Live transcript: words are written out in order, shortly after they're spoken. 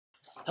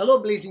Hello,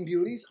 Blazing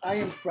Beauties. I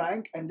am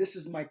Frank, and this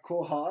is my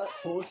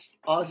co-host,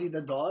 Ozzy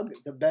the dog,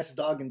 the best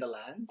dog in the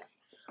land.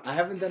 I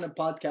haven't done a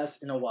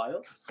podcast in a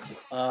while.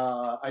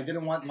 I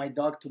didn't want my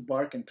dog to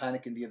bark and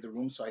panic in the other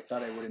room, so I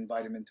thought I would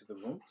invite him into the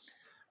room.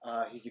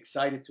 He's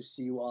excited to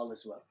see you all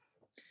as well.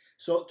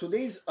 So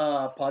today's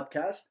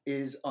podcast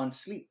is on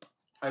sleep.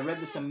 I read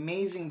this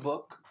amazing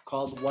book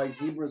called Why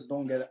Zebras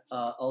Don't Get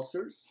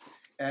Ulcers,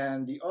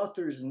 and the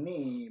author's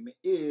name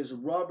is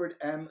Robert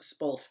M.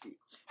 Spolsky.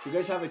 If you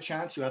guys have a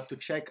chance, you have to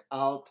check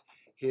out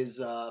his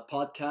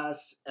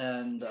podcasts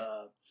and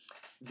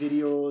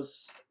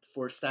videos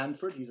for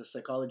Stanford. He's a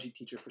psychology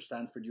teacher for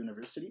Stanford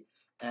University,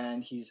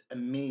 and he's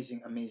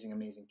amazing, amazing,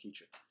 amazing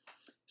teacher.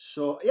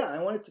 So yeah, I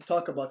wanted to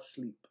talk about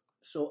sleep.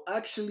 So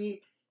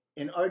actually,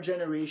 in our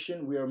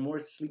generation, we are more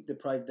sleep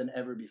deprived than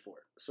ever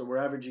before. So we're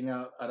averaging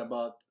out at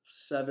about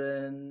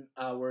 7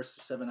 hours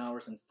to 7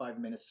 hours and 5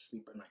 minutes of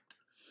sleep a night.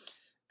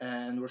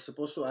 And we're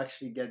supposed to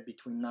actually get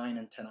between 9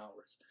 and 10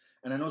 hours.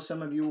 And I know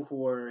some of you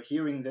who are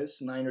hearing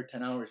this, 9 or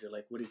 10 hours, you're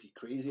like, what is he,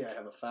 crazy? I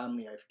have a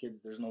family, I have kids,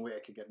 there's no way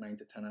I could get 9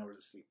 to 10 hours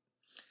of sleep.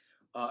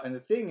 And the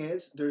thing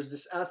is, there's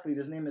this athlete,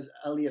 his name is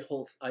Elliot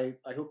Holst. I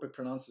hope I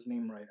pronounce his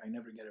name right, I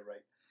never get it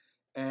right.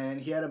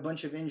 And he had a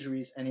bunch of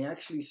injuries, and he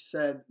actually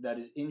said that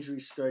his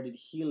injuries started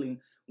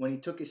healing when he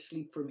took his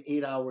sleep from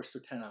 8 hours to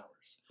 10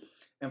 hours.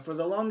 And for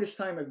the longest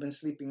time, I've been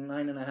sleeping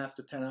 9.5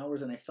 to 10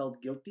 hours, and I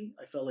felt guilty.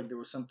 I felt like there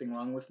was something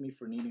wrong with me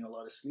for needing a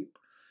lot of sleep.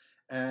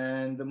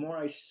 And the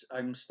more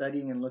I'm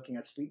studying and looking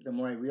at sleep, the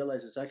more I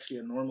realize it's actually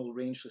a normal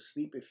range to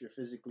sleep. If you're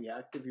physically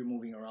active, you're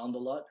moving around a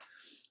lot,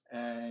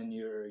 and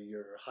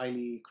you're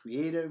highly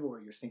creative, or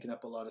you're thinking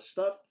up a lot of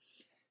stuff.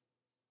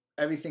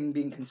 Everything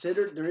being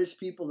considered, there is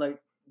people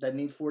that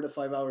need 4 to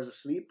 5 hours of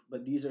sleep,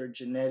 but these are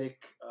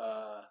genetic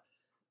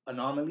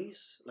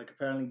anomalies, like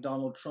apparently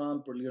Donald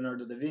Trump or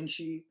Leonardo da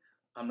Vinci.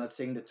 I'm not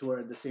saying the two are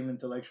at the same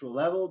intellectual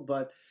level,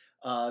 but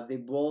they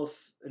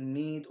both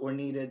need or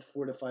needed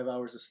 4 to 5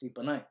 hours of sleep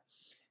a night.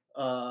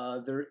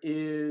 There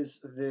is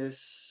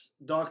this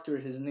doctor,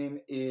 his name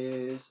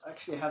is,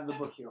 actually I have the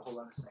book here, hold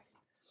on a second.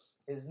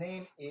 His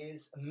name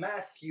is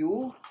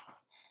Matthew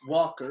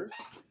Walker,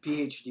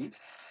 PhD,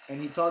 and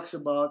he talks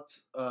about,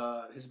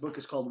 his book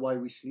is called Why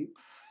We Sleep,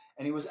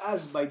 and he was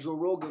asked by Joe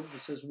Rogan, he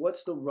says,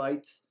 what's the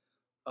right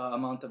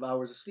amount of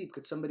hours of sleep?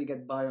 Could somebody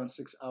get by on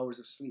 6 hours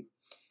of sleep?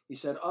 He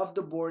said, off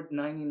the board,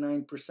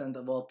 99%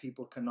 of all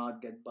people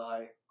cannot get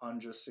by on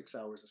just 6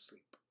 hours of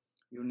sleep.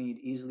 You need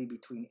easily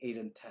between 8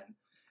 and 10.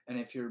 And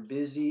if you're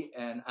busy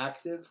and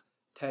active,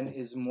 10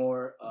 is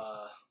more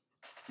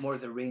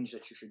the range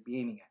that you should be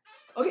aiming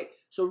at. Okay,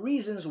 so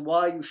reasons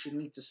why you should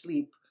need to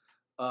sleep.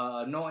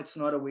 No, it's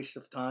not a waste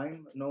of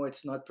time. No,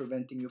 it's not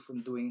preventing you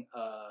from doing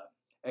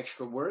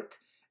extra work.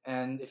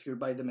 And if you're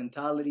by the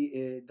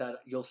mentality that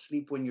you'll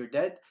sleep when you're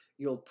dead,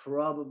 you'll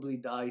probably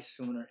die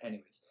sooner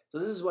anyways. So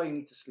this is why you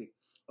need to sleep,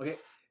 okay?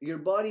 Your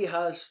body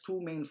has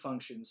two main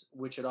functions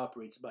which it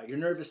operates by. Your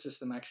nervous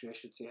system, actually, I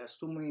should say, has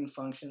two main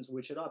functions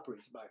which it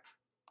operates by.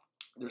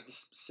 There's the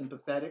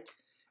sympathetic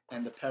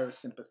and the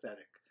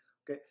parasympathetic,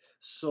 okay?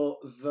 So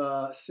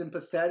the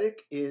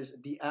sympathetic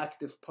is the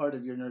active part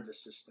of your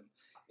nervous system.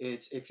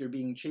 It's if you're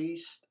being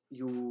chased,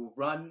 you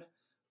run,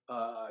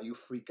 you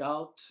freak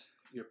out,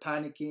 you're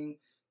panicking,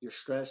 you're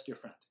stressed, you're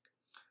frantic.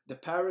 The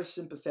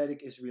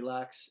parasympathetic is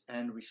relax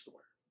and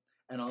restore,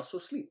 and also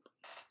sleep.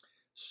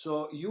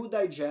 So you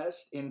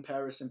digest in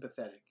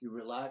parasympathetic. You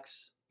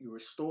relax, you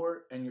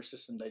restore, and your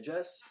system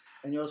digests.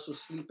 And you also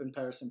sleep in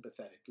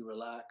parasympathetic. You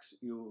relax,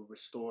 you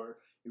restore,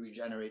 you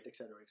regenerate,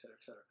 etc., etc.,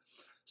 etc.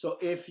 So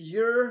if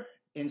you're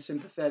in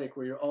sympathetic,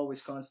 where you're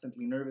always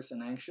constantly nervous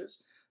and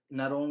anxious,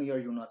 not only are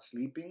you not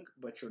sleeping,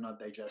 but you're not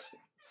digesting.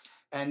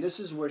 And this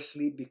is where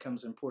sleep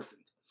becomes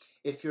important.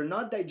 If you're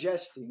not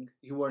digesting,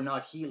 you are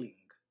not healing.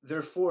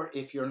 Therefore,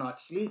 if you're not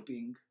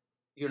sleeping,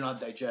 you're not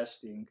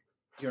digesting,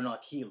 you're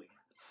not healing.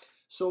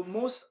 So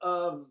most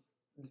of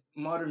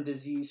modern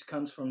disease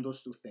comes from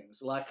those two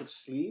things. Lack of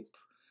sleep,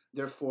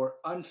 therefore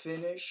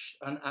unfinished,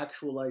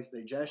 unactualized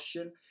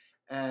digestion.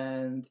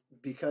 And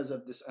because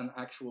of this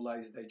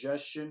unactualized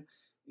digestion,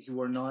 you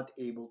are not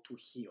able to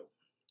heal.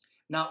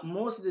 Now,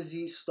 most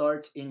disease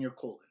starts in your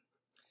colon.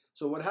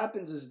 So what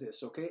happens is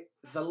this, okay?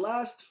 The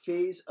last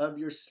phase of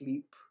your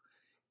sleep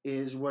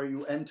is where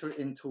you enter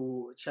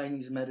into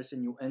Chinese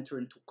medicine, you enter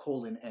into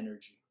colon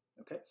energy.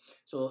 Okay,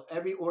 so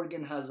every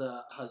organ has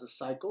a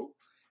cycle,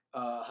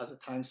 has a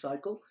time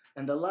cycle,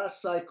 and the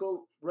last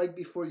cycle, right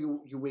before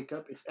you wake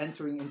up, it's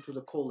entering into the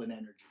colon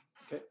energy.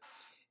 Okay,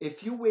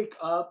 if you wake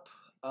up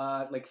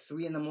like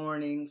 3 in the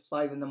morning,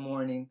 5 in the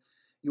morning,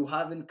 you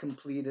haven't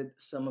completed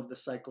some of the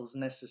cycles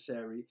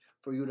necessary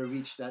for you to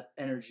reach that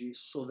energy,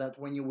 so that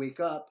when you wake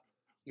up,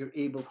 you're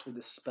able to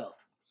dispel.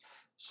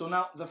 So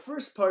now the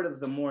first part of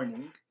the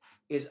morning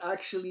is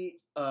actually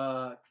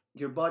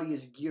your body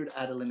is geared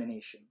at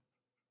elimination.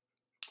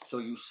 So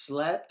you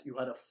slept, you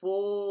had a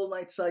full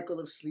night cycle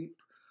of sleep,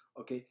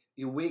 okay?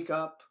 You wake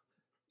up,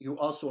 you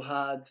also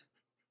had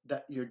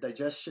that your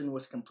digestion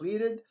was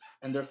completed,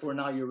 and therefore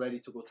now you're ready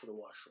to go to the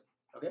washroom.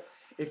 Okay?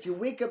 If you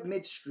wake up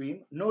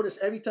midstream, notice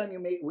every time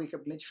you wake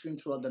up midstream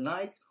throughout the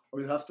night,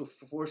 or you have to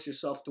force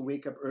yourself to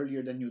wake up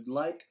earlier than you'd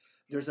like,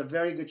 there's a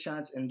very good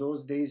chance in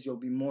those days you'll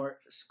be more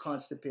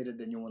constipated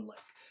than you would like.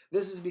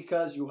 This is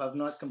because you have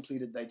not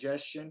completed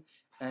digestion,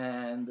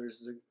 and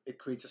it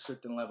creates a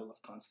certain level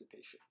of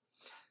constipation.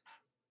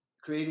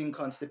 Creating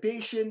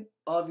constipation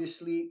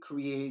obviously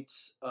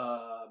creates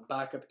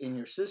backup in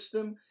your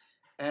system,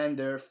 and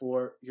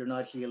therefore you're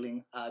not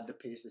healing at the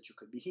pace that you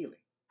could be healing.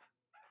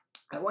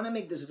 I want to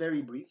make this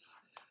very brief.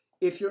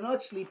 If you're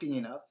not sleeping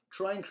enough,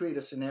 try and create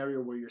a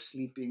scenario where you're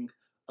sleeping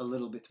a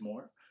little bit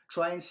more.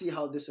 Try and see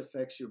how this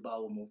affects your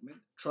bowel movement.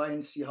 Try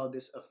and see how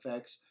this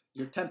affects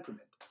your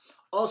temperament.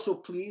 Also,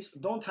 please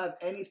don't have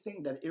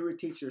anything that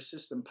irritates your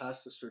system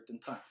past a certain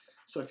time.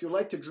 So if you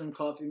like to drink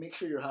coffee, make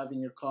sure you're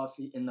having your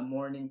coffee in the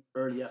morning,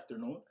 early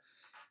afternoon.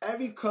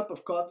 Every cup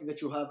of coffee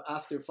that you have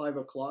after 5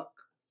 o'clock,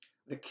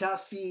 the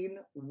caffeine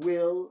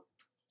will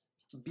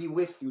be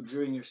with you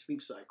during your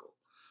sleep cycle.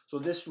 So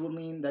this will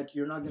mean that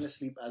you're not going to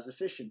sleep as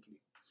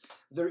efficiently.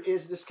 There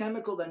is this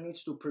chemical that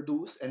needs to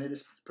produce, and it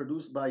is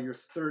produced by your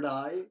third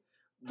eye,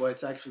 but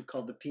it's actually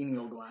called the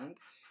pineal gland.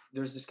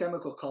 There's this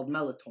chemical called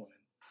melatonin.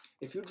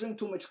 If you drink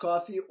too much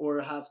coffee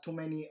or have too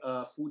many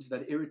foods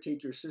that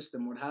irritate your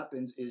system, what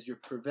happens is you're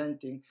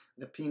preventing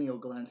the pineal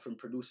gland from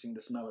producing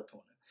this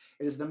melatonin.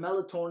 It is the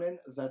melatonin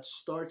that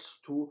starts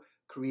to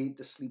create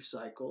the sleep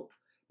cycle,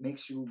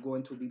 makes you go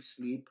into deep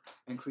sleep,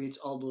 and creates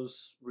all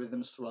those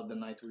rhythms throughout the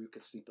night where you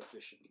can sleep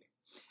efficiently.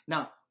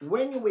 Now,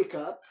 when you wake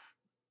up,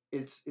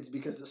 it's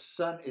because the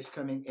sun is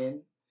coming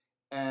in,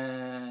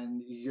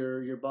 and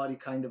your body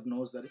kind of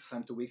knows that it's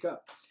time to wake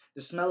up.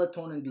 This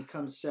melatonin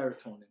becomes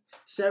serotonin.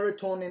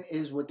 Serotonin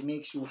is what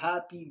makes you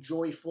happy,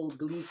 joyful,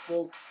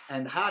 gleeful,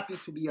 and happy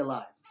to be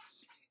alive.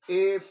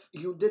 If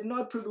you did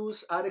not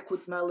produce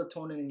adequate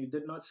melatonin and you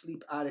did not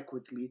sleep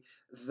adequately,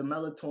 the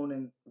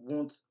melatonin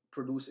won't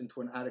produce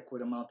into an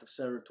adequate amount of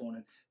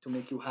serotonin to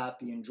make you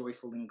happy and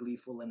joyful and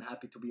gleeful and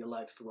happy to be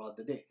alive throughout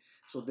the day.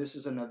 So this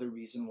is another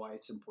reason why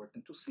it's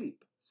important to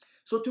sleep.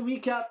 So to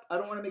recap, I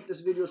don't want to make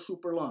this video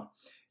super long.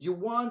 You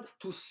want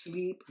to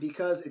sleep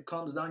because it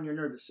calms down your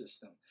nervous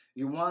system.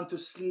 You want to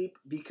sleep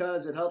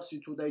because it helps you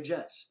to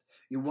digest.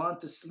 You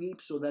want to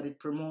sleep so that it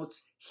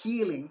promotes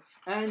healing,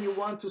 and you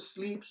want to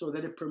sleep so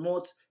that it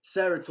promotes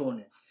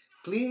serotonin.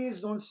 Please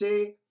don't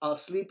say, I'll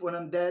sleep when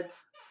I'm dead.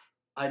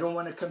 I don't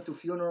want to come to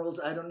funerals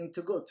I don't need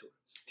to go to.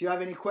 If you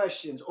have any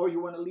questions or you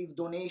want to leave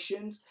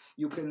donations,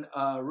 you can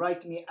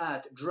write me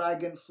at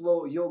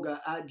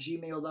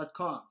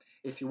dragonflowyoga@gmail.com.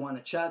 If you want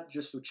to chat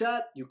just to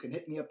chat, you can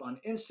hit me up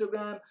on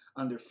Instagram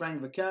under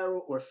Frank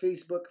Vaccaro or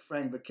Facebook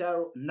Frank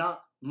Vaccaro.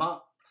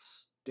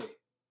 Namaste.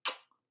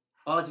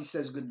 Ozzy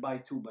says goodbye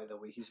too, by the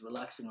way. He's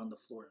relaxing on the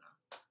floor now.